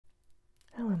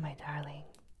Hello, my darling,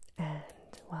 and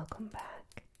welcome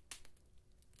back.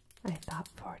 I thought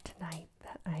for tonight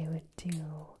that I would do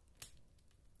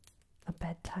a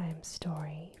bedtime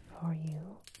story for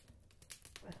you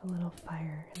with a little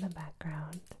fire in the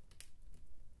background.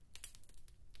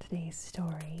 Today's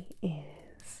story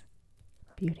is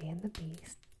Beauty and the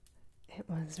Beast. It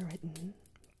was written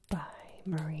by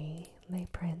Marie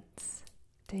Leprince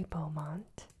de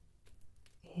Beaumont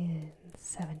in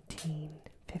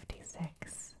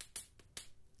 1756,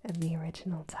 and the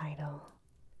original title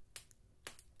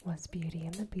was Beauty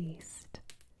and the Beast,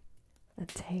 a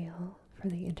tale for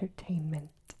the entertainment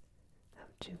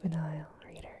of juvenile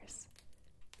readers.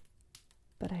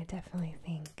 But I definitely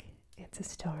think it's a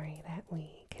story that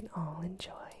we can all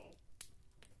enjoy.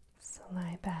 So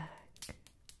lie back,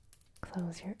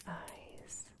 close your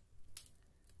eyes,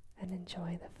 and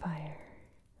enjoy the fire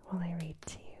while I read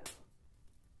to you.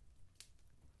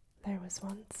 There was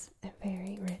once a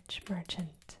very rich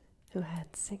merchant who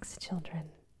had 6 children,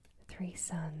 3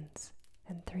 sons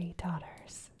and 3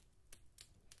 daughters.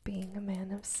 Being a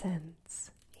man of sense,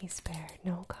 he spared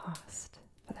no cost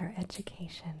for their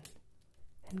education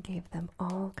and gave them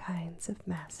all kinds of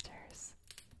masters.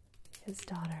 His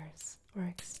daughters were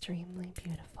extremely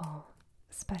beautiful,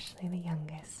 especially the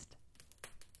youngest.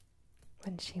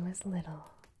 When she was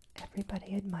little,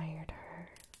 everybody admired her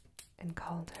and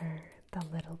called her the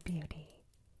Little Beauty.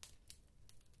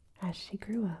 As she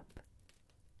grew up,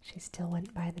 she still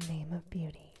went by the name of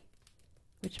Beauty,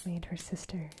 which made her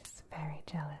sisters very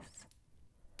jealous.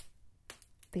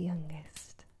 The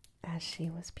youngest, as she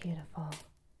was beautiful,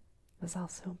 was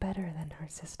also better than her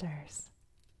sisters.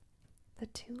 The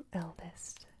 2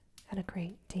 eldest had a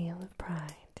great deal of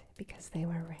pride because they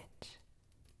were rich.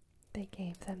 They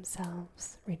gave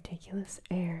themselves ridiculous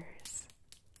airs,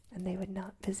 and they would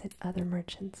not visit other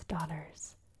merchants'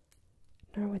 daughters,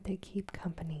 nor would they keep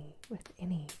company with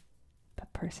any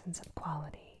but persons of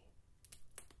quality.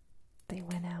 They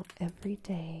went out every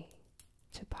day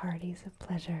to parties of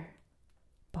pleasure,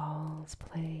 balls,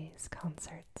 plays,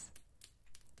 concerts,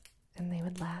 and they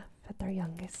would laugh at their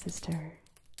youngest sister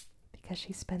because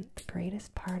she spent the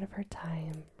greatest part of her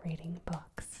time reading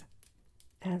books,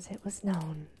 as it was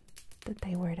known that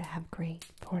they were to have great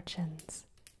fortunes.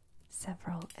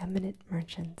 Several eminent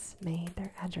merchants made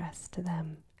their address to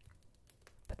them,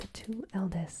 but the 2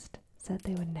 eldest said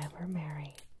they would never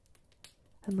marry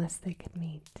unless they could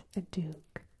meet a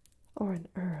duke or an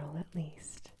earl at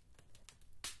least.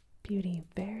 Beauty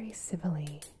very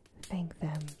civilly thanked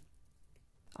them,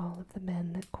 all of the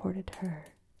men that courted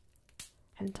her,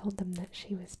 and told them that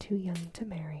she was too young to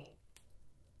marry,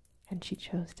 and she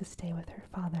chose to stay with her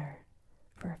father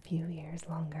for a few years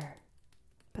longer.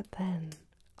 But then,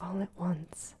 all at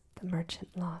once, the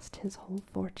merchant lost his whole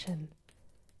fortune,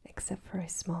 except for a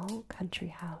small country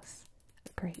house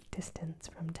a great distance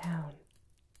from town.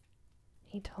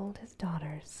 He told his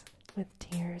daughters, with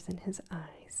tears in his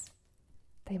eyes,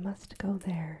 they must go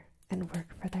there and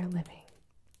work for their living.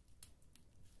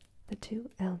 The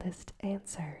 2 eldest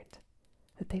answered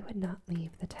that they would not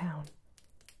leave the town,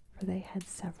 for they had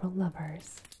several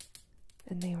lovers,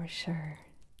 and they were sure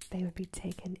they would be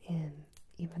taken in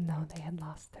even though they had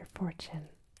lost their fortune.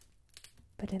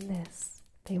 But in this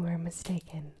they were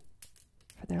mistaken,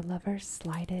 for their lovers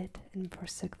slighted and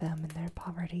forsook them in their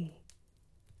poverty.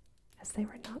 As they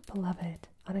were not beloved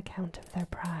on account of their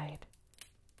pride,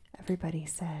 everybody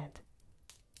said,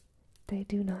 "They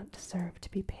do not deserve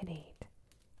to be pitied.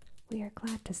 We are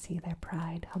glad to see their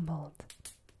pride humbled.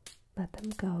 Let them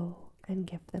go and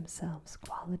give themselves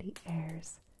quality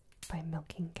airs by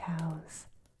milking cows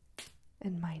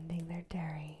and minding their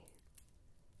dairy."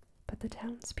 But the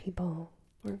townspeople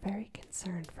were very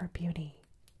concerned for Beauty.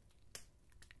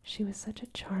 She was such a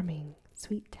charming,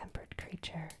 sweet-tempered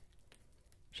creature.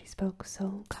 She spoke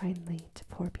so kindly to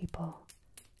poor people,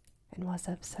 and was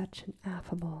of such an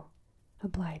affable,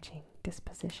 obliging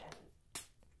disposition.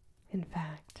 In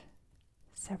fact,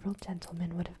 several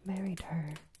gentlemen would have married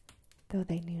her, though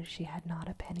they knew she had not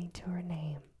a penny to her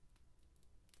name.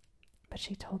 But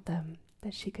she told them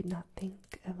that she could not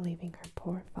think of leaving her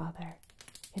poor father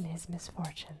in his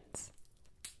misfortunes.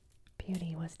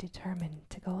 Beauty was determined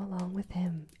to go along with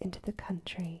him into the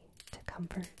country to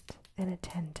comfort and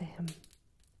attend to him.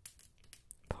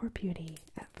 Poor Beauty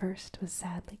at first was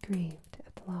sadly grieved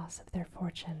at the loss of their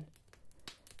fortune,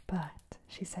 but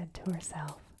she said to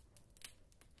herself,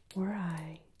 "Were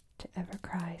I to ever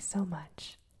cry so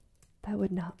much, that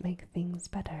would not make things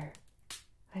better.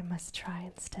 I must try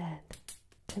instead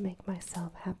to make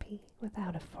myself happy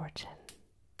without a fortune."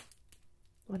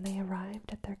 When they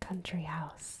arrived at their country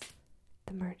house,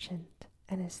 the merchant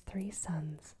and his 3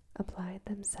 sons applied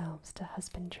themselves to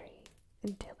husbandry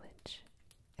and tillage,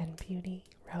 and Beauty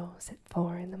rose at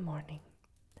 4 in the morning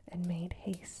and made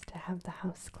haste to have the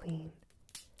house clean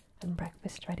and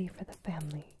breakfast ready for the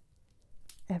family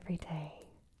every day.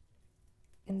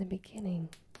 In the beginning,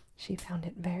 she found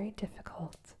it very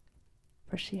difficult,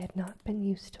 for she had not been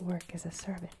used to work as a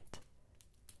servant,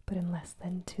 but in less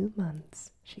than 2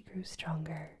 months she grew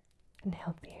stronger and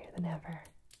healthier than ever.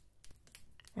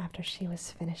 After she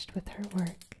was finished with her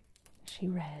work, she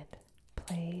read,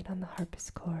 played on the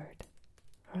harpsichord,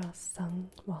 or else sung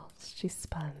whilst she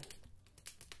spun.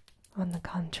 On the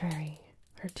contrary,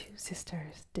 her 2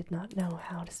 sisters did not know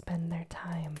how to spend their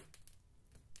time.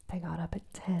 They got up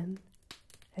at 10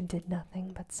 and did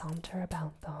nothing but saunter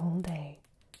about the whole day,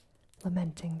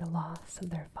 lamenting the loss of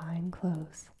their fine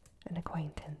clothes and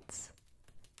acquaintance.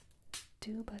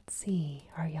 "Do but see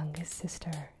our youngest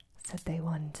sister," said they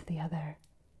one to the other.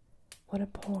 "What a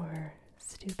poor,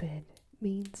 stupid,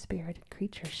 mean-spirited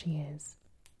creature she is.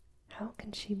 How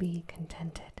can she be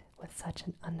contented with such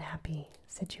an unhappy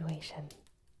situation?"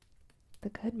 The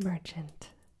good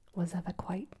merchant was of a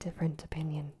quite different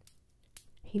opinion.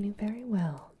 He knew very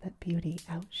well that Beauty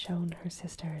outshone her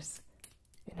sisters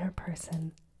in her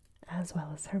person as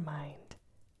well as her mind.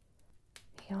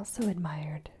 He also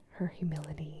admired her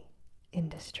humility,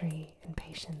 industry, and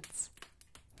patience,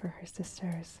 for her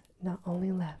sisters not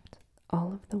only left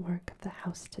all of the work of the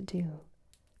house to do,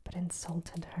 but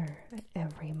insulted her at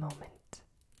every moment.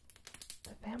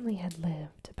 The family had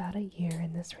lived about a year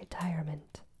in this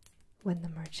retirement when the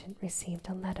merchant received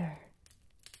a letter.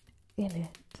 In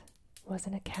it was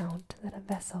an account that a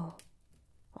vessel,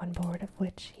 on board of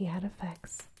which he had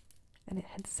effects, and it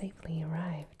had safely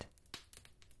arrived.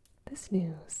 This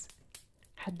news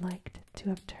had liked to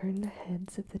have turned the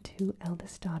heads of the 2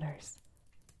 eldest daughters,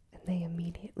 and they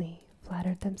immediately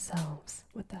flattered themselves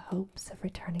with the hopes of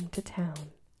returning to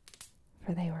town,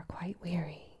 for they were quite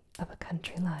weary of a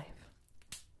country life.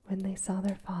 When they saw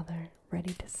their father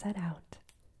ready to set out,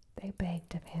 they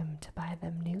begged of him to buy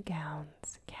them new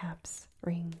gowns, caps,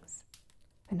 rings,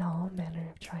 and all manner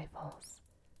of trifles.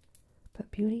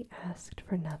 But Beauty asked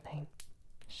for nothing.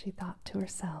 She thought to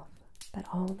herself that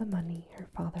all the money her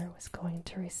father was going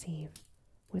to receive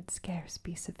would scarce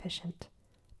be sufficient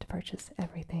to purchase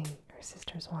everything her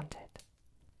sisters wanted.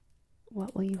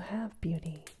 "What will you have,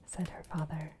 Beauty?" said her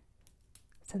father.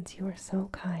 "Since you are so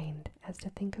kind as to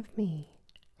think of me,"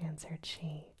 answered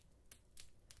she,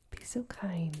 "be so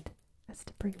kind as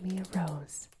to bring me a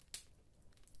rose,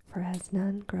 for as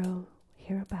none grow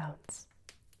hereabouts,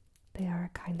 they are a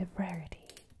kind of rarity."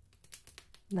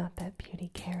 Not that Beauty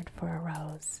cared for a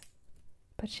rose,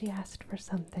 but she asked for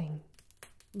something,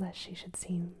 lest she should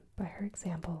seem by her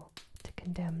example to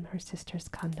condemn her sister's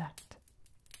conduct.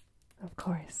 Of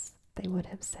course, they would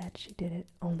have said she did it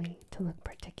only to look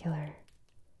particular.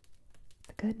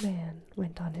 The good man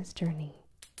went on his journey,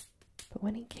 but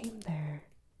when he came there,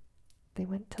 they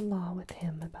went to law with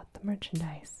him about the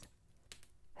merchandise,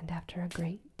 and after a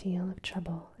great deal of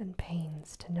trouble and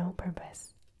pains to no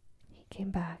purpose, he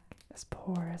came back as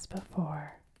poor as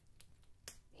before.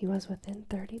 He was within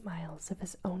 30 miles of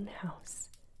his own house,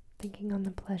 thinking on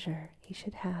the pleasure he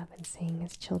should have in seeing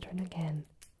his children again,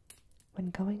 when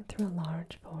going through a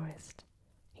large forest,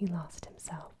 he lost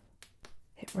himself.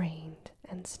 It rained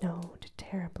and snowed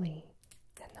terribly,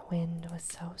 and the wind was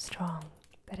so strong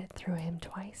that it threw him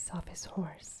twice off his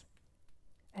horse,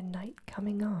 and night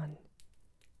coming on,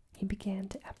 he began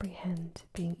to apprehend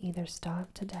being either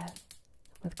starved to death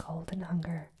with cold and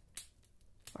hunger,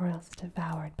 or else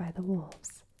devoured by the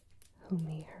wolves, whom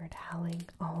he heard howling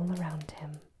all around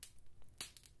him.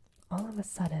 All of a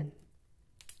sudden,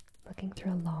 looking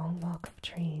through a long walk of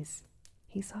trees,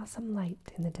 he saw some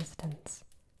light in the distance.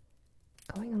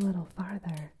 Going a little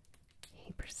farther,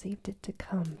 he perceived it to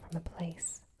come from a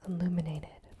place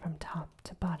illuminated from top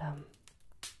to bottom.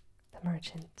 The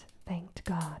merchant thanked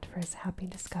God for his happy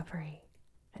discovery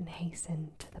and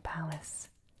hastened to the palace,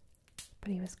 but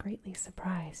he was greatly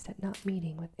surprised at not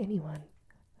meeting with anyone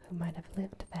who might have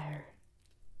lived there.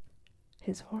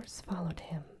 His horse followed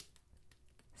him.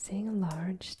 Seeing a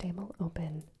large stable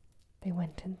open, they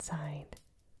went inside.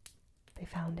 They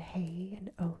found hay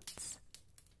and oats,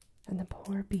 and the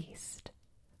poor beast,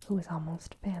 who was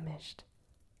almost famished,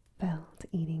 fell to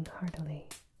eating heartily.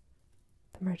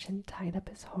 The merchant tied up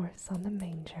his horse on the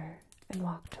manger and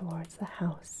walked towards the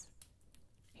house.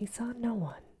 He saw no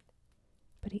one,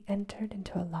 but he entered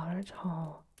into a large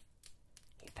hall.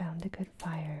 He found a good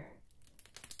fire,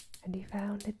 and he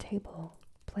found a table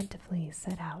plentifully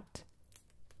set out,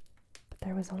 but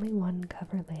there was only one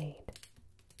cover laid.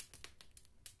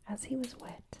 As he was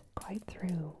wet quite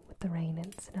through with the rain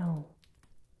and snow,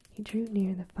 he drew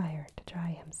near the fire to dry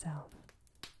himself.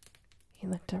 He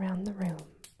looked around the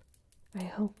room. "I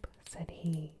hope," said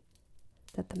he,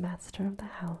 "that the master of the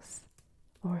house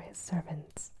or his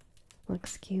servants will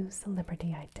excuse the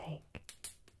liberty I take.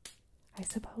 I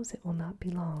suppose it will not be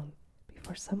long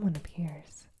before someone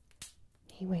appears."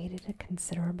 He waited a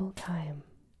considerable time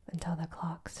until the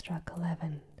clock struck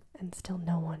 11 and still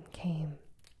no one came.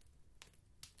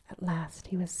 At last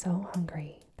he was so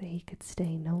hungry that he could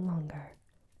stay no longer,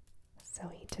 so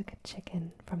he took a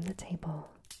chicken from the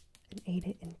table and ate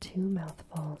it in 2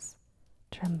 mouthfuls,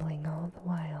 trembling all the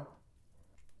while.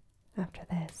 After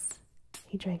this,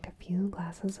 he drank a few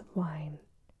glasses of wine,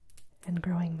 and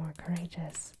growing more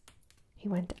courageous, he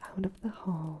went out of the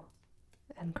hall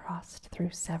and crossed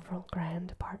through several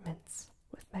grand apartments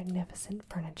with magnificent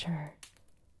furniture.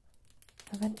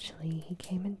 Eventually he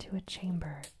came into a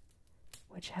chamber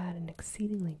which had an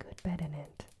exceedingly good bed in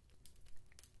it,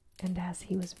 and as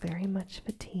he was very much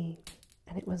fatigued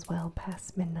and it was well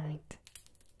past midnight,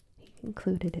 he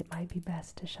concluded it might be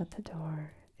best to shut the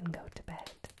door and go to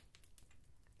bed.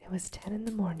 It was 10 in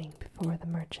the morning before the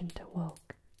merchant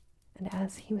awoke, and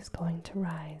as he was going to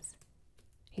rise,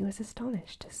 he was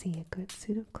astonished to see a good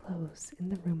suit of clothes in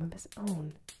the room of his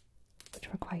own,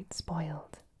 which were quite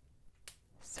spoiled.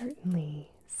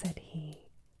 "Certainly," said he,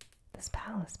 "this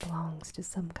palace belongs to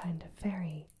some kind of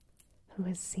fairy who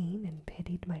has seen and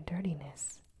pitied my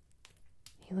dirtiness."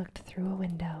 He looked through a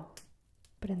window,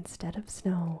 but instead of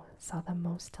snow saw the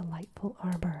most delightful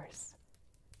arbors.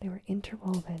 They were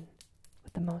interwoven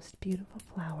with the most beautiful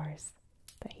flowers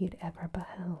that he had ever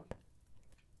beheld.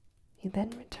 He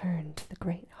then returned to the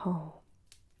great hall,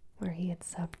 where he had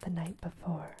supped the night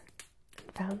before,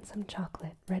 and found some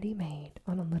chocolate ready made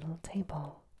on a little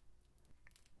table.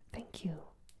 "Thank you,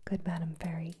 good Madam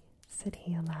Fairy," said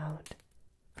he aloud,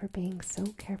 "for being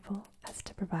so careful as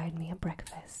to provide me a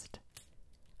breakfast.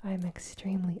 I am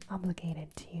extremely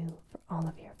obligated to you for all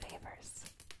of your favors."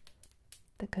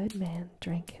 The good man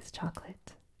drank his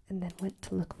chocolate and then went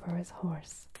to look for his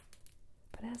horse.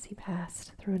 But as he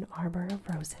passed through an arbor of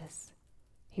roses,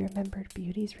 he remembered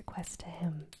Beauty's request to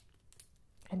him,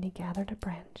 and he gathered a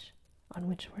branch on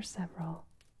which were several.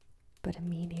 But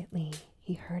immediately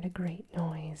he heard a great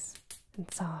noise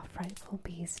and saw a frightful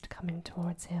beast coming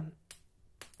towards him.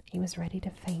 He was ready to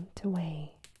faint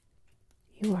away.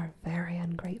 "You are very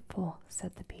ungrateful,"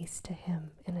 said the beast to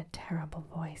him in a terrible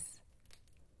voice.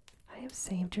 "I have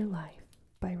saved your life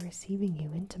by receiving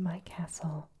you into my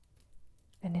castle,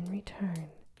 and in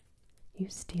return you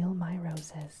steal my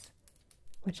roses,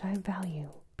 which I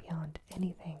value beyond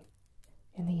anything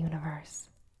in the universe,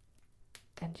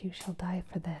 and you shall die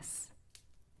for this.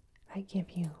 I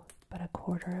give you but a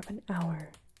quarter of an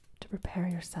hour to prepare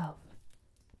yourself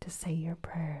to say your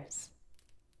prayers."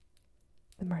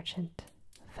 The merchant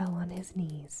fell on his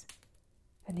knees,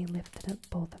 and he lifted up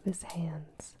both of his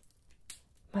hands.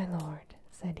 "My lord,"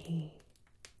 said he,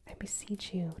 "I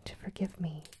beseech you to forgive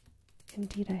me.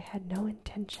 Indeed, I had no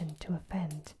intention to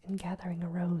offend in gathering a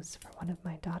rose for one of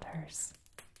my daughters.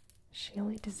 She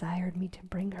only desired me to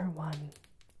bring her one."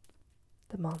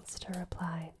 The monster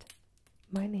replied,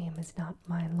 "My name is not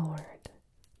my lord,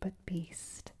 but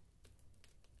Beast.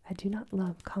 I do not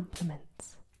love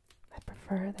compliments. I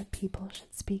prefer that people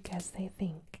should speak as they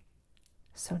think,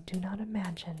 so do not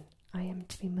imagine I am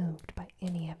to be moved by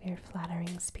any of your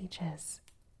flattering speeches.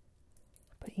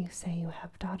 But you say you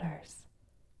have daughters.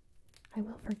 I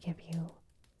will forgive you,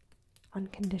 on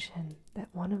condition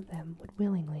that one of them would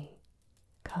willingly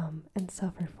come and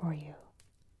suffer for you.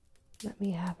 Let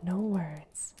me have no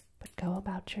words, but go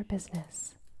about your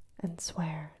business, and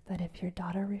swear that if your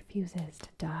daughter refuses to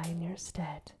die in your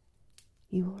stead,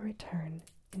 you will return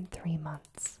in 3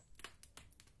 months."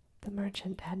 The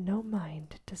merchant had no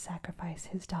mind to sacrifice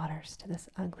his daughters to this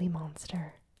ugly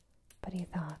monster, but he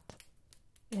thought,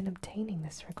 in obtaining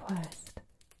this request,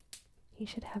 he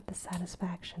should have the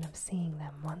satisfaction of seeing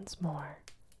them once more.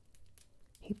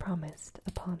 He promised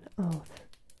upon oath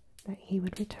that he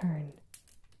would return.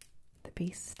 The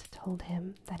beast told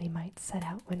him that he might set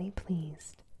out when he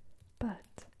pleased,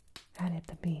 but, added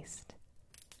the beast,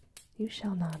 "you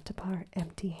shall not depart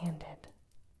empty-handed.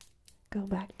 Go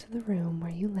back to the room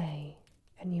where you lay,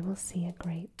 and you will see a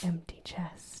great empty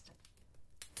chest.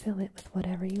 Fill it with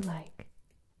whatever you like,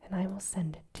 and I will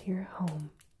send it to your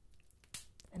home."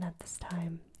 And at this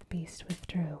time the beast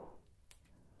withdrew.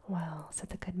 "Well," said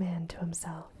the good man to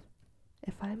himself,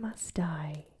 "if I must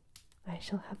die, I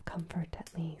shall have comfort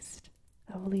at least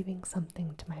of leaving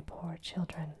something to my poor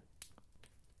children."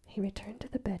 He returned to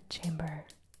the bedchamber,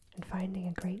 and finding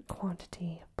a great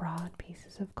quantity of broad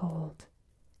pieces of gold,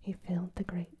 he filled the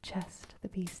great chest the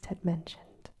beast had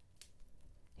mentioned.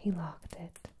 He locked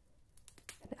it,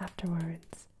 and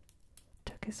afterwards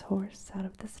took his horse out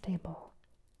of the stable,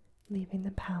 leaving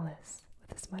the palace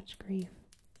with as much grief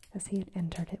as he had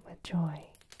entered it with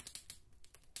joy.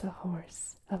 The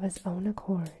horse, of his own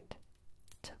accord,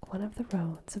 took one of the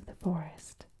roads of the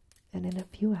forest, and in a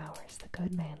few hours the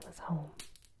good man was home.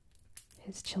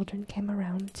 His children came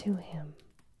around to him,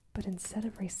 but instead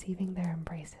of receiving their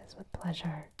embraces with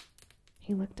pleasure,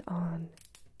 he looked on,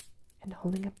 and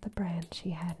holding up the branch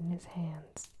he had in his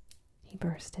hands, he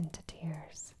burst into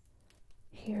tears.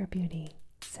 "Here, Beauty,"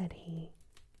 said he,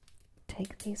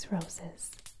 "take these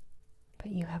roses,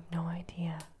 but you have no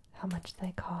idea how much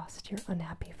they cost your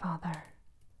unhappy father."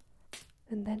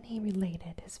 And then he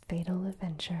related his fatal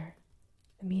adventure.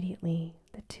 Immediately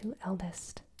the two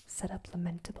eldest set up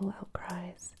lamentable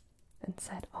outcries, and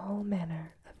said all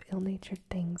manner of ill-natured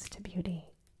things to Beauty.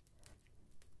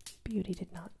 Beauty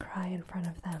did not cry in front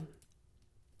of them.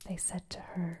 They said to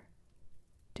her,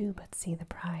 "Do but see the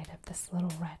pride of this little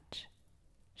wretch.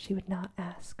 She would not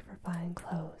ask for fine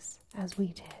clothes, as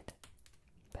we did.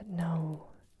 But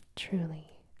no,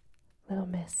 truly, little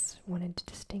miss wanted to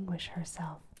distinguish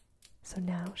herself, so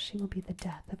now she will be the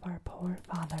death of our poor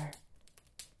father,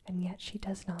 and yet she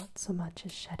does not so much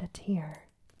as shed a tear."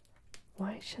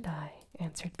 "Why should I?"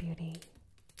 answered Beauty.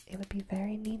 "It would be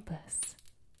very needless,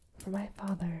 for my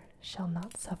father shall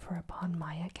not suffer upon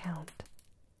my account.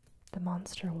 The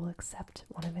monster will accept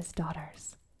one of his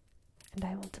daughters, and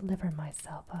I will deliver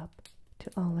myself up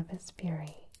to all of his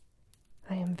fury.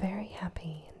 I am very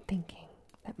happy in thinking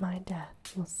that my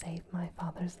death will save my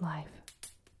father's life,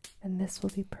 and this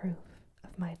will be proof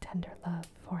of my tender love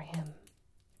for him."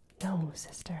 "No,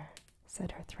 sister,"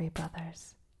 said her three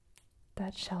brothers,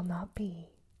 "that shall not be.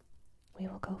 We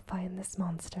will go find this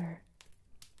monster,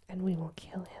 and we will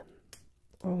kill him,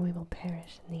 or we will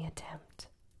perish in the attempt."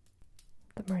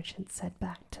 The merchant said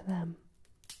back to them,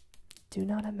 "Do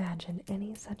not imagine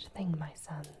any such thing, my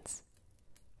sons.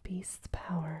 Beast's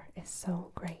power is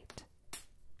so great,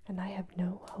 and I have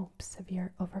no hopes of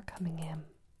your overcoming him.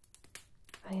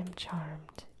 I am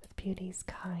charmed with Beauty's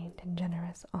kind and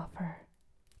generous offer,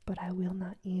 but I will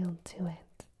not yield to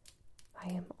it. I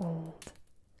am old,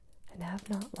 and have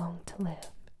not long to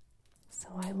live, so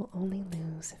I will only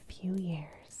lose a few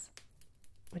years,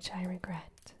 which I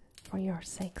regret for your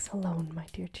sakes alone, my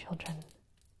dear children."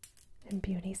 And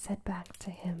Beauty said back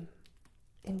to him,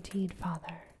 "Indeed,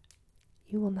 father,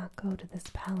 you will not go to this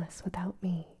palace without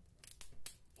me.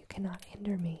 You cannot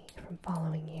hinder me from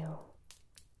following you."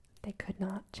 They could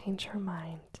not change her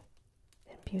mind,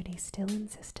 and Beauty still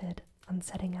insisted on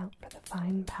setting out for the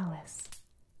fine palace.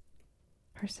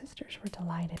 Her sisters were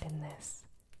delighted in this,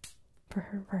 for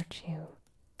her virtue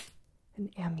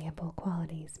and amiable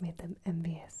qualities made them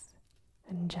envious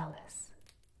and jealous.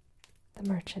 The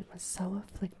merchant was so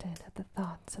afflicted at the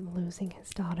thoughts of losing his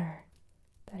daughter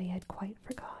that he had quite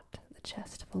forgot the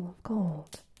chest full of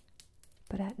gold.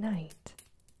 But at night,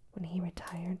 when he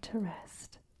retired to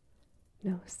rest,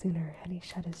 no sooner had he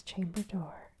shut his chamber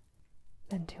door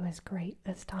than to his great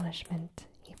astonishment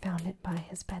he found it by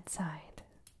his bedside.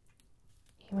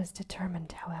 He was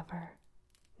determined, however,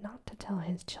 not to tell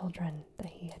his children that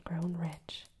he had grown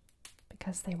rich,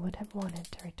 because they would have wanted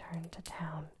to return to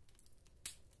town,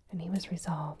 and he was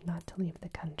resolved not to leave the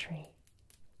country.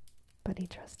 But he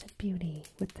trusted Beauty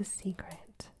with the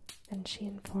secret, and she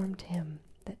informed him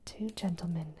that two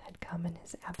gentlemen had come in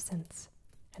his absence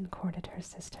and courted her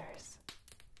sisters.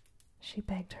 She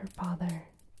begged her father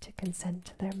to consent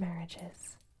to their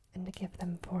marriages and to give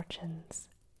them fortunes,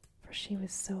 for she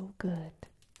was so good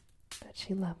that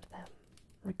she loved them,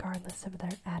 regardless of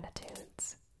their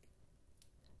attitudes.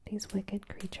 These wicked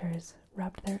creatures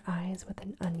rubbed their eyes with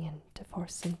an onion to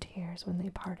force some tears when they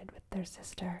parted with their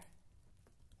sister,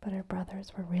 but her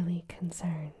brothers were really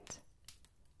concerned.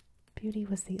 Beauty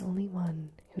was the only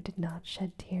one who did not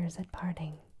shed tears at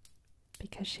parting,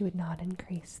 because she would not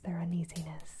increase their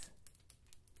uneasiness.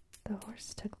 The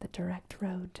horse took the direct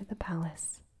road to the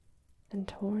palace, and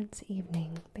towards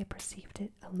evening they perceived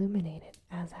it illuminated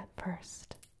as at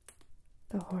first.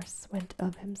 The horse went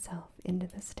of himself into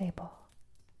the stable,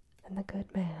 and the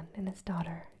good man and his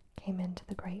daughter came into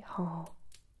the great hall.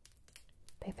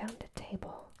 They found a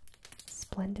table,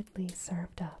 splendidly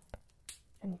served up,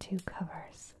 and two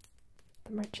covers.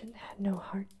 The merchant had no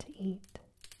heart to eat,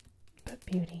 but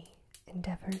Beauty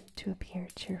endeavored to appear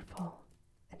cheerful,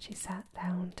 and she sat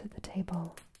down to the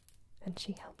table, and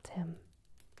she helped him.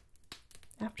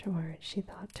 Afterwards she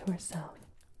thought to herself,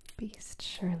 "Beast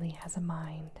surely has a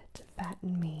mind to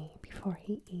fatten me before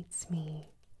he eats me."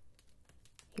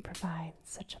 he provides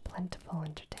such a plentiful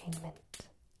entertainment.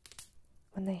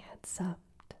 When they had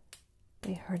supped,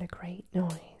 they heard a great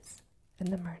noise, and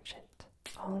the merchant,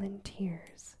 all in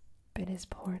tears, bid his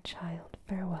poor child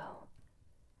farewell,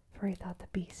 for he thought the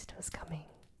beast was coming.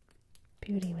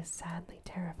 Beauty was sadly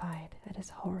terrified at his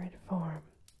horrid form,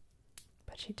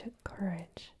 but she took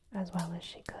courage as well as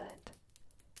she could,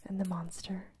 and the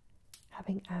monster,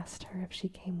 having asked her if she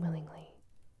came willingly,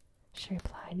 she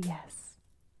replied yes,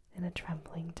 in a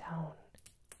trembling tone.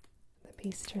 The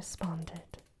beast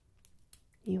responded,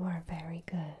 "You are very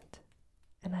good,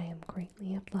 and I am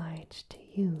greatly obliged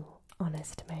to you,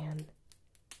 honest man.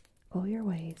 Go your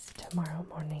ways tomorrow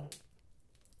morning,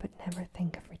 but never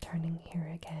think of returning here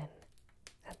again."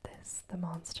 At this the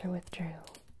monster withdrew.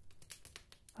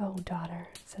 "Oh, daughter,"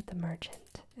 said the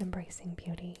merchant, embracing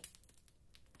Beauty,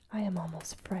 "I am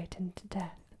almost frightened to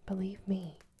death, believe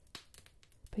me.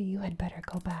 But you had better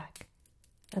go back,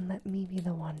 and let me be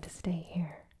the one to stay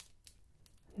here."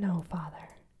 "No, father,"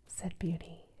 said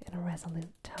Beauty in a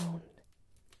resolute tone.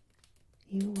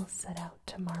 "You will set out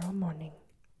tomorrow morning,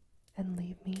 and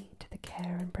leave me to the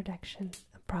care and protection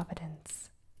of Providence."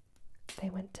 They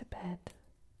went to bed,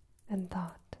 and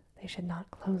thought they should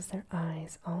not close their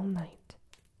eyes all night,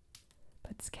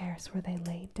 but scarce were they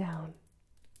laid down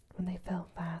when they fell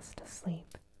fast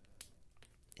asleep.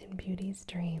 In Beauty's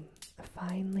dream, a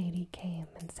fine lady came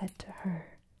and said to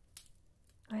her,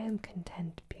 "I am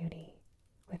content, Beauty,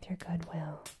 with your good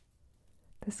will.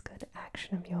 This good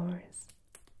action of yours,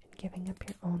 in giving up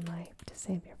your own life to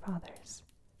save your father's,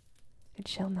 it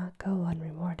shall not go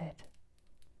unrewarded."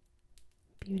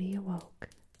 Beauty awoke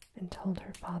and told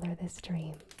her father this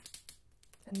dream,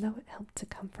 and though it helped to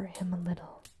comfort him a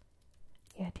little,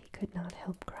 yet he could not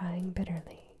help crying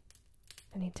bitterly,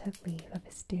 and he took leave of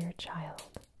his dear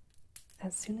child.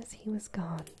 As soon as he was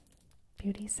gone,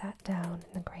 Beauty sat down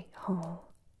in the great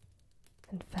hall,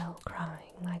 and fell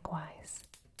crying likewise.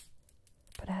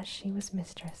 But as she was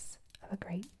mistress of a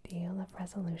great deal of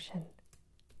resolution,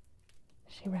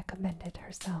 she recommended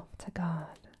herself to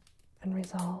God, and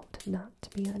resolved not to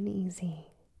be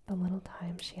uneasy the little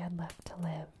time she had left to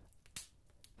live,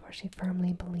 for she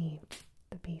firmly believed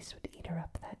the beast would eat her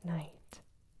up that night.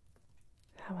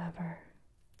 However,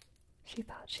 she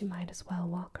thought she might as well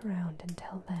walk around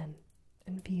until then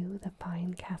and view the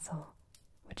fine castle,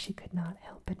 which she could not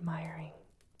help admiring.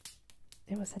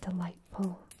 It was a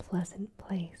delightful, pleasant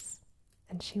place,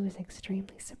 and she was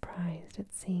extremely surprised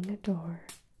at seeing a door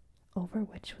over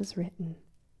which was written,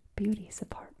 "Beauty's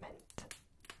apartment."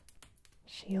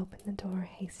 She opened the door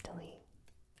hastily,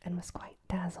 and was quite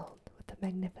dazzled with the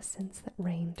magnificence that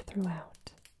reigned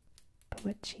throughout. But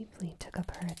what chiefly took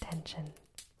up her attention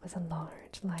was a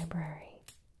large library,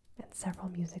 and several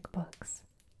music books,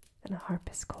 and a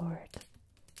harpsichord.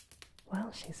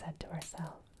 "Well," she said to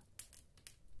herself,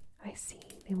 "I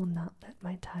see they will not let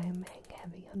my time hang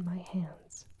heavy on my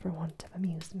hands for want of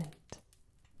amusement."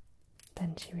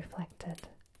 Then she reflected,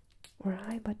 "Were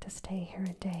I but to stay here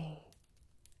a day,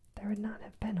 there would not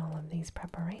have been all of these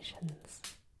preparations."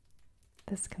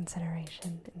 This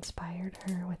consideration inspired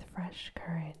her with fresh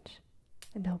courage,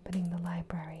 and opening the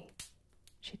library,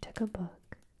 she took a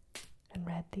book and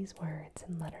read these words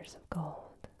in letters of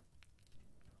gold: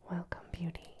 "Welcome,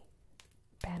 Beauty,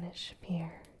 banish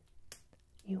fear.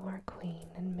 You are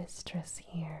queen and mistress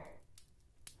here.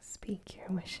 Speak your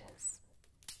wishes,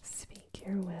 speak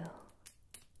your will.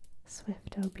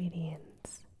 Swift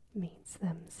obedience meets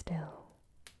them still."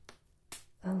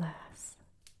 "Alas,"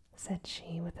 said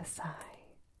she with a sigh,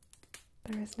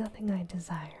 "there is nothing I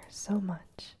desire so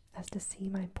much as to see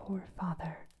my poor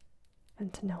father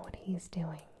and to know what he is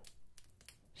doing."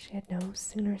 She had no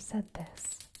sooner said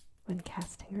this, when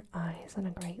casting her eyes on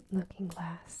a great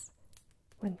looking-glass,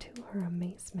 when to her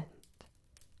amazement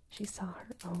she saw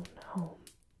her own home,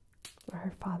 where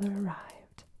her father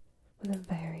arrived with a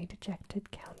very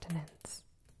dejected countenance.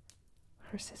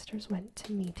 Her sisters went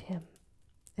to meet him,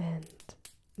 and,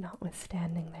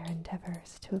 notwithstanding their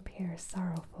endeavors to appear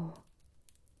sorrowful,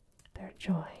 their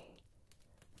joy,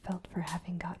 felt for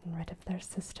having gotten rid of their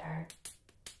sister,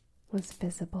 was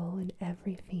visible in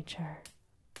every feature.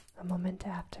 A moment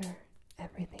after,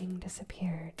 everything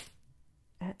disappeared.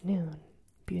 At noon,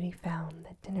 Beauty found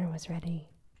that dinner was ready,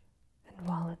 and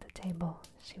while at the table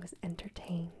she was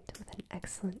entertained with an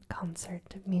excellent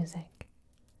concert of music,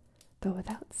 though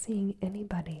without seeing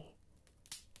anybody.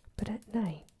 But at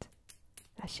night,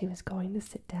 as she was going to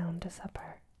sit down to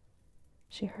supper,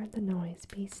 she heard the noise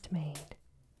Beast made,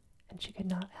 and she could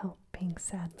not help being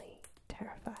sadly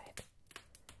terrified.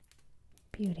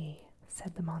 "Beauty,"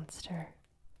 said the monster,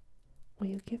 "will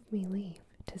you give me leave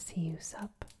to see you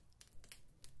sup?"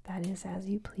 "That is as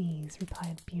you please,"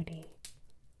 replied Beauty.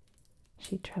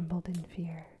 She trembled in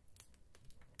fear.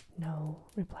 "No,"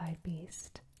 replied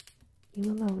Beast.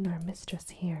 "You alone are mistress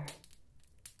here.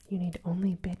 You need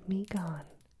only bid me gone,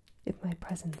 if my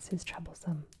presence is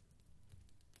troublesome.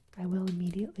 I will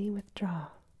immediately withdraw.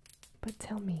 But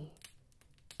tell me,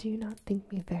 do you not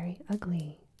think me very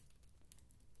ugly?"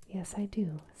 "Yes, I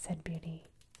do," said Beauty,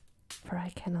 "for I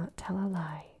cannot tell a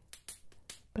lie.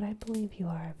 But I believe you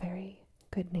are a very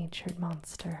good-natured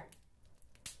monster."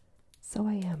 "So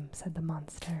I am," said the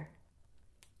monster,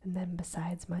 "and then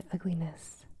besides my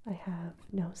ugliness, I have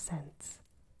no sense.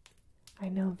 I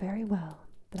know very well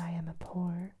that I am a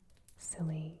poor,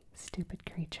 silly, stupid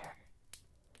creature."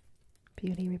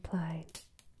 Beauty replied,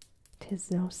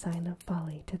 "'Tis no sign of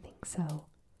folly to think so,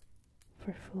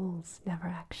 for fools never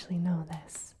actually know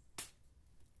this."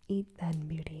 "Eat then,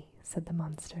 Beauty," said the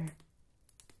monster,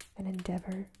 "and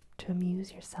endeavor to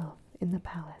amuse yourself in the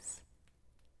palace.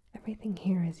 Everything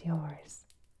here is yours,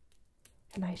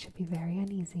 and I should be very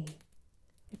uneasy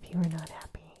if you were not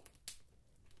happy."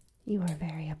 "You are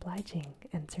very obliging,"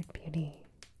 answered Beauty.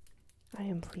 "I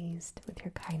am pleased with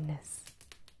your kindness,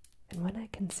 and when I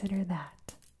consider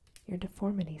that, your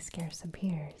deformity scarce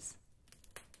appears."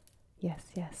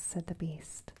 "Yes, yes," said the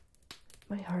Beast,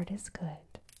 "my heart is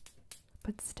good,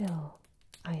 but still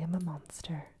I am a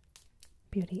monster."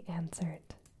 Beauty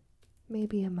answered,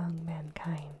 "Maybe among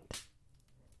mankind.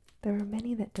 There are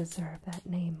many that deserve that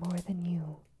name more than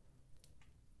you,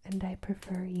 and I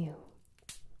prefer you,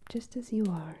 just as you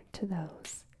are, to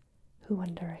those who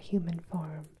under a human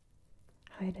form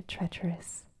hide a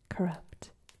treacherous,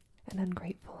 corrupt, and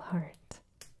ungrateful heart."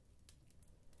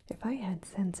 "If I had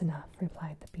sense enough,"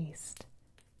 replied the Beast,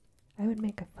 "I would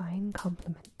make a fine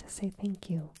compliment to say thank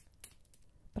you,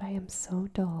 but I am so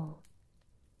dull,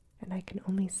 and I can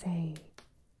only say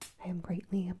I am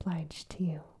greatly obliged to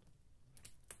you."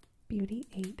 Beauty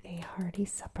ate a hearty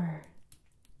supper,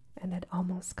 and had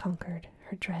almost conquered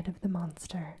her dread of the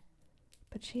monster,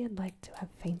 but she had like to have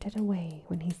fainted away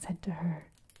when he said to her,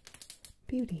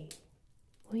 "Beauty,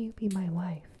 will you be my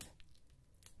wife?"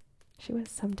 She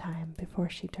was some time before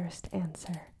she durst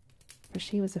answer, for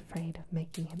she was afraid of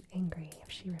making him angry if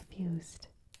she refused.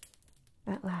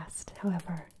 At last,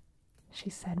 however, she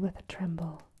said with a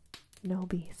tremble, "No,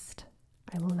 Beast,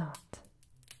 I will not."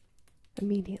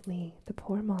 Immediately the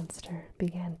poor monster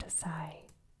began to sigh,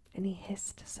 and he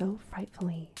hissed so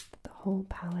frightfully that the whole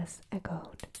palace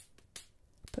echoed.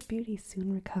 But Beauty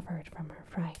soon recovered from her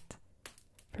fright,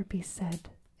 for Beast said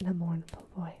in a mournful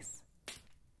voice,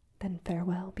 "Then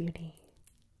farewell, Beauty,"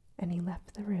 and he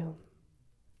left the room.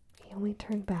 He only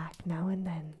turned back now and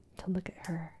then to look at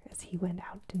her as he went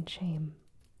out in shame.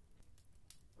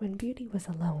 When Beauty was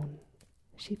alone,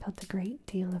 she felt a great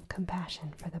deal of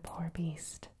compassion for the poor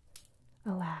Beast.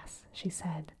 "Alas," she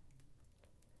said,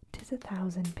 "'tis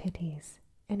 1,000 pities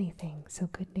anything so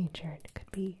good-natured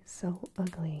could be so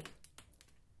ugly."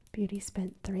 Beauty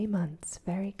spent 3 months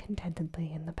very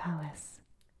contentedly in the palace.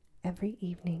 Every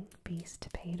evening Beast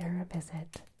paid her a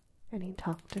visit, and he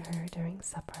talked to her during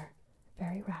supper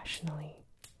very rationally,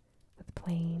 with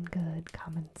plain good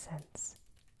common sense,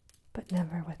 but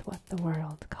never with what the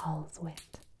world calls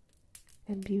wit.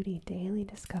 And Beauty daily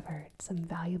discovered some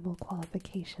valuable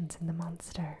qualifications in the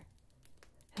monster,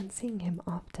 and seeing him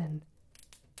often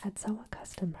had so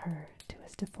accustomed her to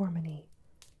his deformity.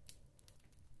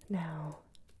 Now,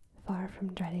 far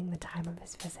from dreading the time of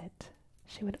his visit,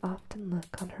 she would often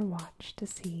look on her watch to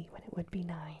see when it would be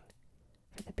 9,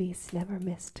 for the Beast never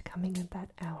missed coming at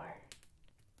that hour.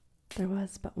 There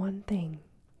was but one thing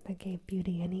that gave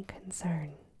Beauty any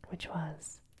concern, which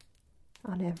was,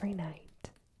 on every night,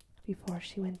 before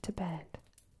she went to bed,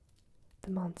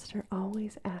 the monster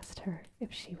always asked her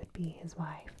if she would be his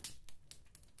wife.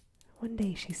 One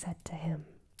day she said to him,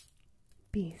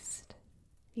 "Beast,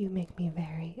 you make me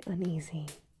very uneasy.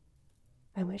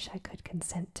 I wish I could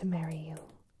consent to marry you,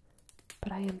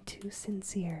 but I am too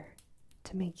sincere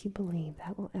to make you believe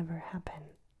that will ever happen.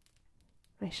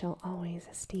 I shall always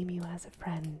esteem you as a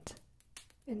friend.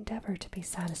 Endeavor to be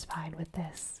satisfied with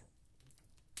this."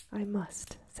 "I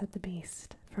must," said the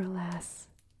Beast, "for alas,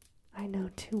 I know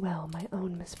too well my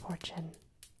own misfortune.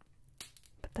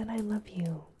 But then I love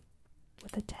you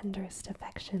with the tenderest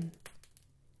affection.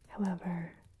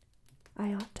 However,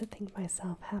 I ought to think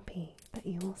myself happy that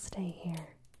you will stay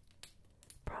here.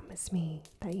 Promise me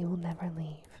that you will never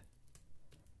leave."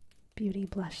 Beauty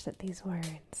blushed at these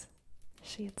words.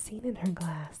 She had seen in her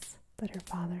glass that her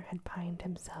father had pined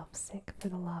himself sick for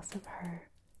the loss of her,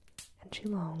 and she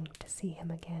longed to see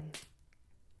him again.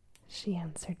 She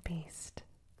answered Beast,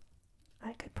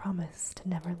 "I could promise to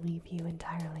never leave you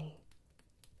entirely,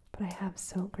 but I have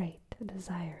so great a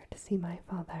desire to see my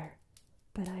father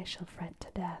that I shall fret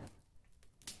to death.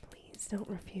 Please don't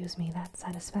refuse me that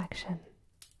satisfaction."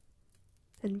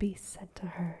 And Beast said to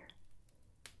her,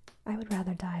 "I would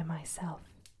rather die myself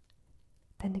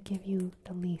than to give you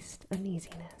the least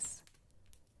uneasiness.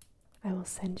 I will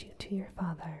send you to your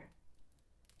father.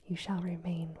 You shall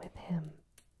remain with him,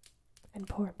 and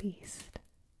poor Beast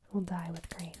will die with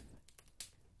grief."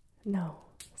 "No,"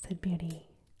 said Beauty.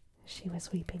 She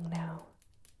was weeping now.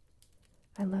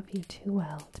 "I love you too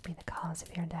well to be the cause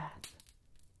of your death.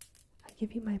 I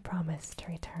give you my promise to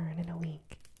return in a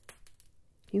week.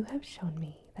 You have shown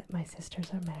me that my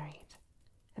sisters are married,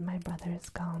 and my brother is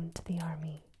gone to the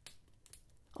army.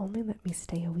 Only let me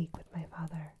stay a week with my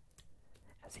father,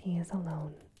 as he is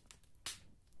alone."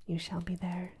 "You shall be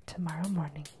there tomorrow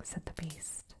morning," said the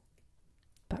Beast.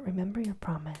 "But remember your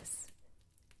promise.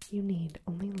 You need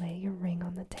only lay your ring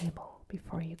on the table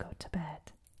before you go to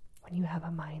bed, when you have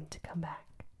a mind to come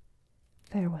back.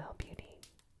 Farewell, Beauty."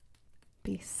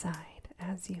 Beast sighed,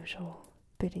 as usual,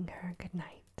 bidding her good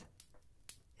night,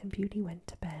 and Beauty went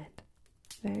to bed,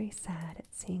 very sad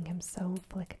at seeing him so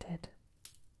afflicted.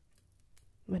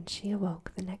 When she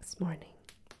awoke the next morning,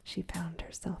 she found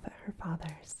herself at her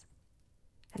father's,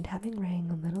 and having rang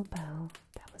a little bell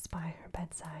that was by her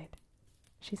bedside,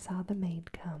 she saw the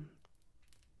maid come.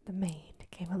 The maid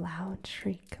gave a loud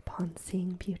shriek upon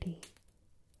seeing Beauty,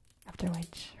 after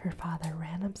which her father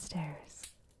ran upstairs,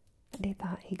 and he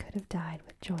thought he could have died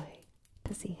with joy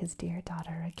to see his dear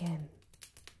daughter again.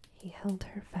 He held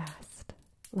her fast,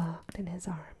 locked in his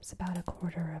arms about a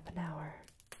quarter of an hour.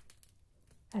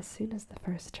 As soon as the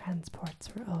first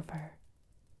transports were over,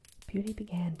 Beauty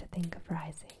began to think of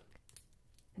rising,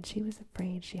 and she was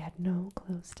afraid she had no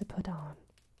clothes to put on.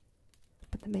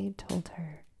 But the maid told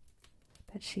her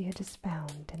that she had just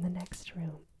found in the next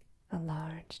room a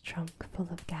large trunk full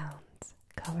of gowns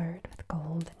covered with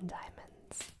gold and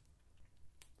diamonds.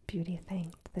 Beauty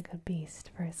thanked the good Beast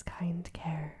for his kind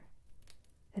care,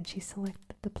 and she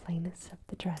selected the plainest of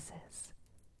the dresses,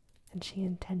 and she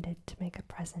intended to make a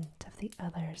present of the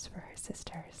others for her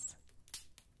sisters.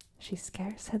 She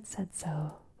scarce had said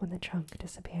so when the trunk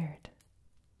disappeared.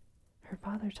 Her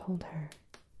father told her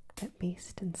that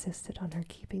Beast insisted on her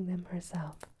keeping them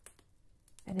herself,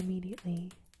 and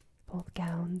immediately both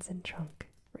gowns and trunk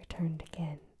returned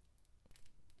again.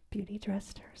 Beauty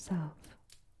dressed herself,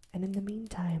 and in the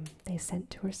meantime they sent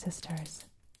to her sisters,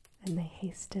 and they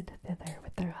hasted thither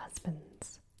with their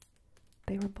husbands.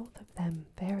 They were both of them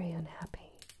very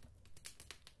unhappy.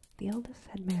 The eldest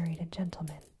had married a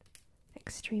gentleman,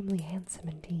 extremely handsome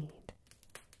indeed,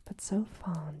 but so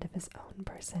fond of his own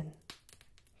person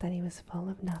that he was full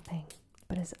of nothing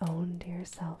but his own dear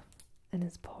self and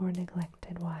his poor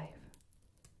neglected wife.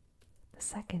 The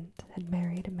second had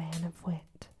married a man of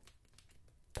wit,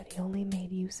 but he only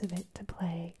made use of it to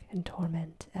plague and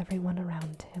torment everyone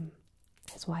around him,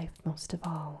 his wife most of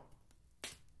all.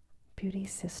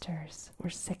 Beauty's sisters were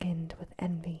sickened with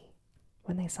envy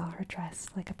when they saw her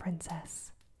dressed like a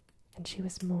princess, and she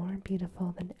was more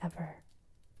beautiful than ever,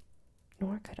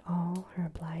 nor could all her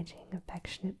obliging,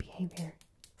 affectionate behavior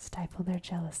stifle their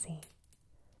jealousy.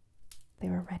 They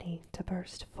were ready to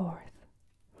burst forth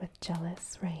with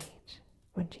jealous rage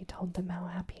when she told them how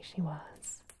happy she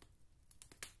was.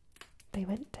 They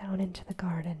went down into the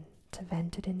garden to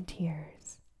vent it in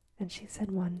tears, and she said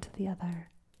one to the other,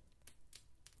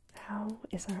 "How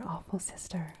is our awful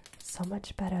sister so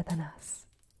much better than us,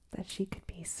 that she could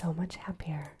be so much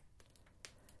happier?"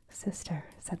 "Sister,"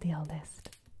 said the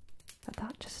eldest, "a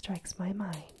thought just strikes my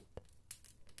mind.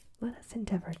 Let us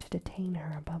endeavor to detain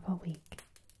her above a week,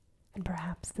 and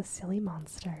perhaps the silly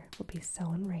monster will be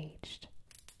so enraged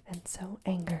and so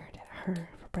angered at her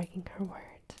for breaking her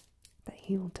word that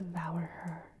he will devour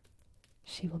her.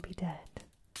 She will be dead."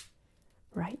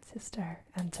 "Right, sister,"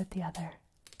 answered the other.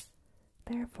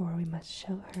 "Therefore we must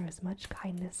show her as much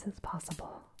kindness as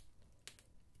possible."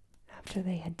 After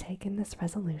they had taken this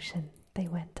resolution, they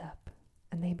went up,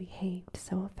 and they behaved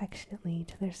so affectionately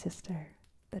to their sister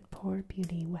that poor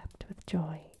Beauty wept with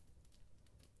joy.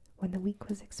 When the week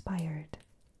was expired,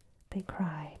 they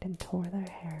cried and tore their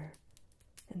hair,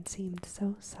 and seemed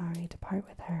so sorry to part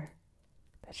with her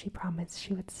that she promised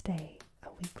she would stay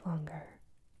a week longer.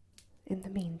 In the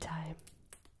meantime,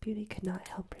 Beauty could not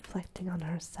help reflecting on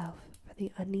herself for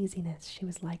the uneasiness she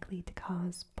was likely to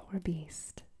cause poor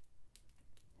Beast.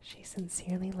 She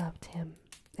sincerely loved him,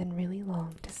 and really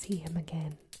longed to see him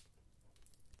again.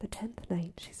 The 10th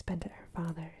night she spent at her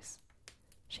father's,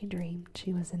 she dreamed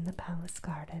she was in the palace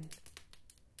garden,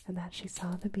 and that she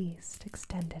saw the Beast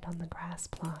extended on the grass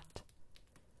plot.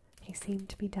 He seemed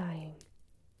to be dying,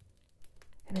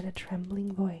 and in a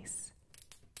trembling voice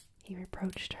he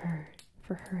reproached her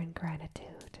for her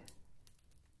ingratitude.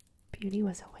 Beauty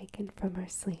was awakened from her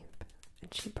sleep,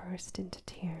 and she burst into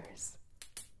tears.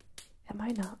 "Am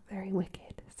I not very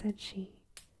wicked," said she,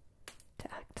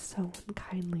 "to act so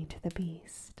unkindly to the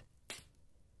beast?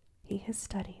 He has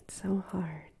studied so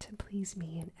hard to please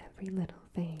me in every little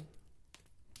thing.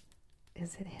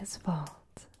 Is it his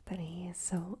fault that he is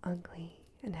so ugly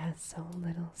and has so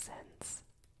little sense?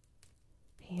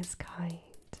 He is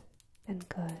kind and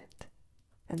good,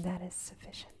 and that is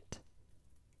sufficient.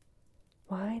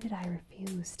 Why did I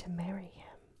refuse to marry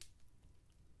him?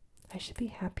 I should be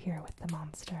happier with the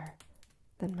monster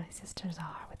than my sisters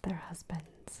are with their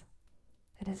husbands.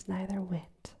 It is neither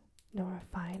wit nor a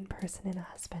fine person in a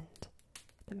husband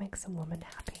that makes a woman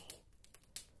happy,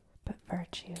 but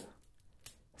virtue,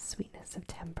 sweetness of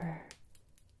temper,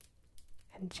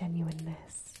 and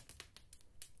genuineness.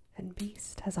 And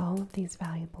Beast has all of these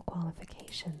valuable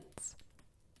qualifications.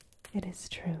 It is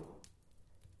true,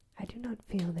 I do not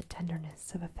feel the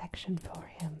tenderness of affection for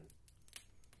him,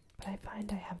 but I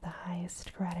find I have the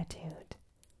highest gratitude,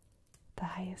 the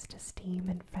highest esteem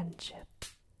and friendship.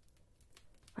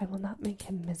 I will not make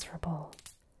him miserable.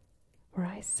 Were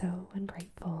I so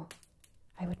ungrateful,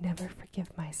 I would never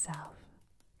forgive myself."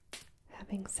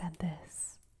 Having said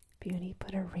this, Beauty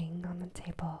put a ring on the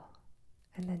table,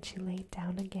 and then she laid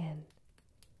down again.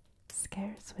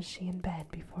 Scarce was she in bed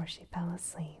before she fell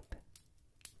asleep,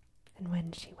 and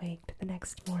when she waked the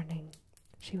next morning,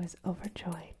 she was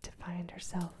overjoyed to find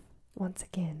herself once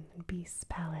again in Beast's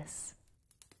palace,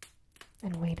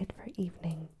 and waited for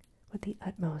evening with the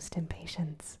utmost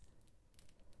impatience.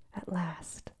 At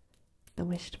last, the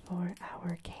wished-for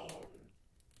hour came.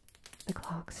 The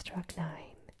clock struck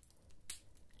 9,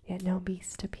 yet no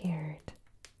Beast appeared.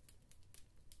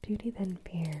 Beauty then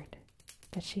feared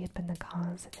that she had been the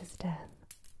cause of his death.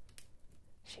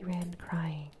 She ran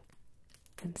crying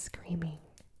and screaming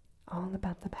all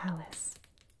about the palace,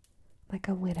 like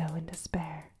a widow in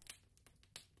despair.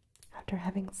 After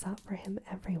having sought for him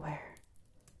everywhere,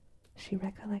 she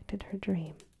recollected her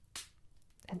dream,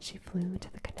 and she flew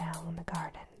to the canal in the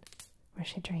garden where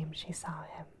she dreamed she saw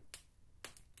him.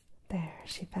 There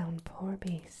she found poor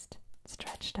Beast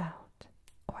stretched out,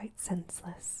 quite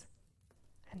senseless,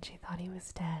 and she thought he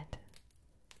was dead.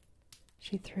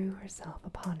 She threw herself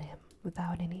upon him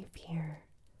without any fear,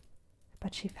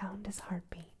 but she found his heart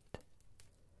beat.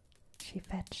 She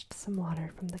fetched some water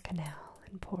from the canal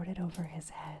and poured it over his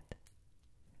head.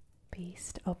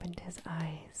 Beast opened his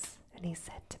eyes, and he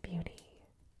said to Beauty,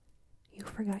 "You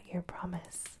forgot your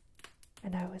promise,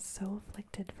 and I was so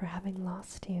afflicted for having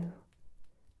lost you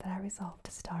that I resolved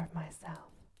to starve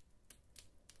myself.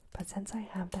 But since I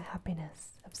have the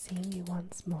happiness of seeing you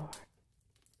once more,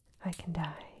 I can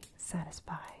die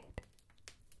satisfied."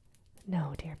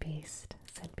 "No, dear Beast,"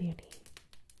 said Beauty,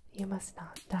 "you must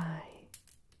not die.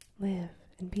 Live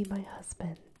and be my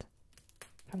husband.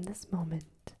 From this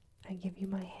moment I give you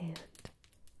my hand,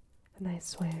 and I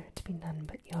swear to be none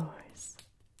but yours.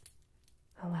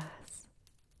 Alas,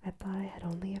 I thought I had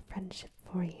only a friendship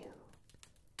for you,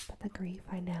 but the grief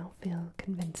I now feel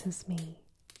convinces me,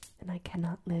 and I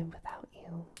cannot live without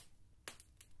you."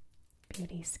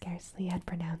 Beauty scarcely had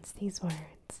pronounced these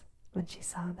words when she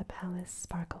saw the palace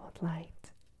sparkle with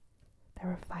light. There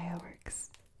were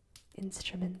fireworks,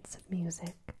 instruments of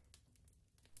music.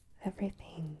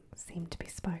 Everything seemed to be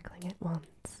sparkling at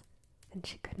once, and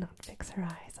she could not fix her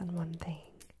eyes on one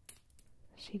thing.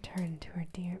 She turned to her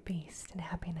dear Beast in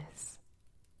happiness,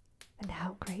 and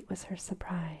how great was her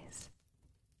surprise!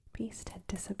 Beast had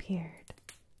disappeared,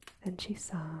 and she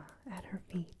saw at her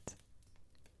feet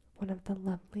one of the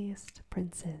loveliest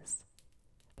princes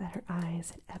that her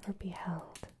eyes had ever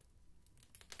beheld.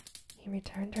 He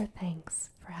returned her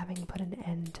thanks for having put an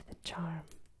end to the charm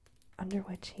under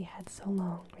which he had so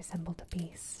long resembled a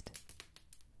beast.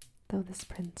 Though this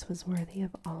prince was worthy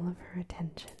of all of her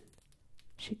attention,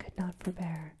 she could not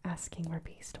forbear asking where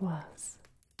Beast was.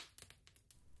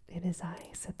 "It is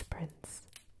I," said the prince.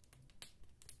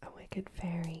 "A wicked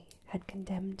fairy had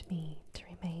condemned me to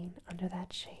remain under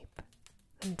that shape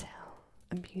until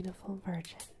a beautiful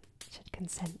virgin should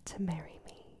consent to marry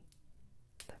me.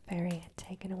 The fairy had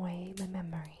taken away my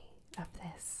memory of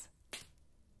this.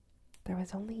 There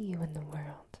was only you in the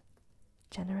world,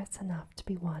 generous enough to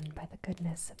be won by the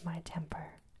goodness of my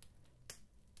temper,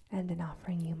 and in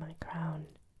offering you my crown,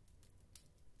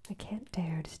 I can't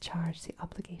dare discharge the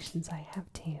obligations I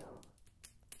have to you."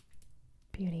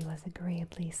 Beauty was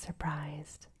agreeably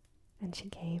surprised, and she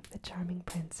gave the charming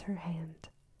prince her hand.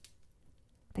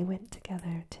 They went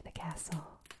together to the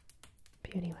castle.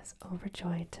 Beauty was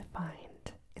overjoyed to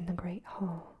find In the great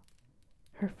hall,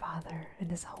 her father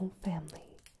and his whole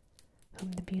family,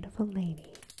 whom the beautiful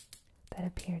lady that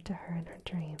appeared to her in her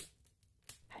dream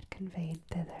had conveyed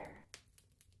thither.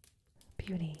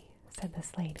 "Beauty," said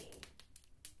this lady,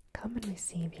 "come and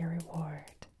receive your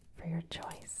reward for your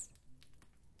choice.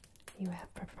 You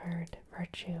have preferred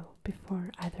virtue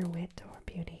before either wit or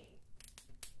beauty,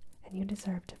 and you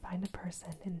deserve to find a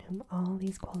person in whom all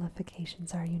these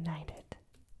qualifications are united.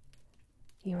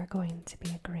 You are going to be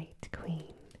a great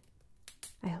queen.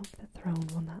 I hope the throne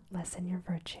will not lessen your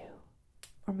virtue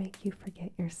or make you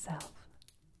forget yourself.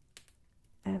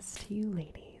 As to you,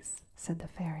 ladies," said the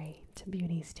fairy to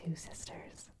Beauty's two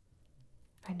sisters,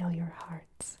 "I know your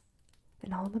hearts,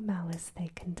 and all the malice they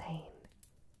contain.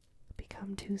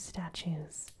 Become two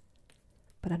statues,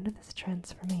 but under this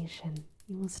transformation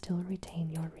you will still retain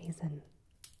your reason.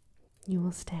 You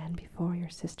will stand before your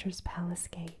sister's palace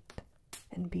gate,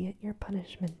 and be it your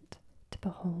punishment to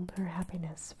behold her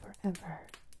happiness forever,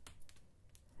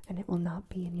 and it will not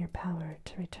be in your power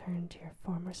to return to your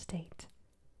former state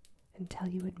until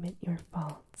you admit your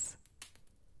faults.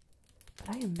 But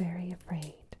I am very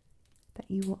afraid that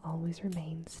you will always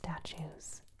remain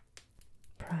statues.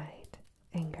 Pride,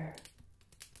 anger,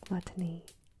 gluttony,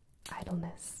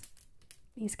 idleness,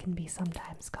 these can be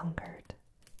sometimes conquered,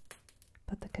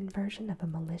 but the conversion of a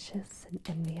malicious and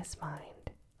envious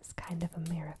mind is kind of a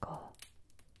miracle."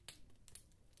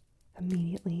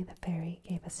 Immediately the fairy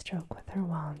gave a stroke with her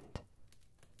wand,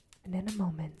 and in a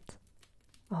moment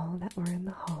all that were in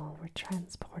the hall were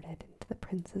transported into the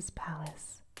prince's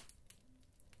palace.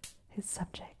 His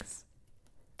subjects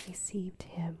received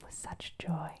him with such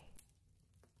joy.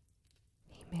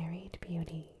 He married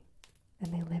Beauty,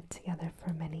 and they lived together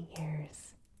for many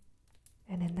years,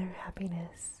 and in their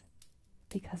happiness,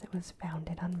 because it was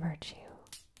founded on virtue,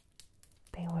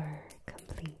 they were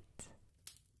complete.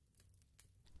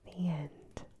 The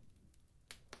end.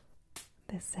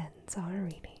 This ends our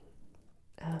reading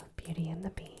of Beauty and the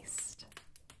Beast.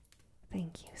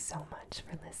 Thank you so much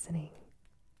for listening.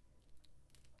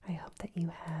 I hope that you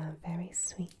have very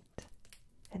sweet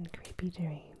and creepy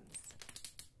dreams.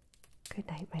 Good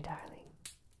night, my darling.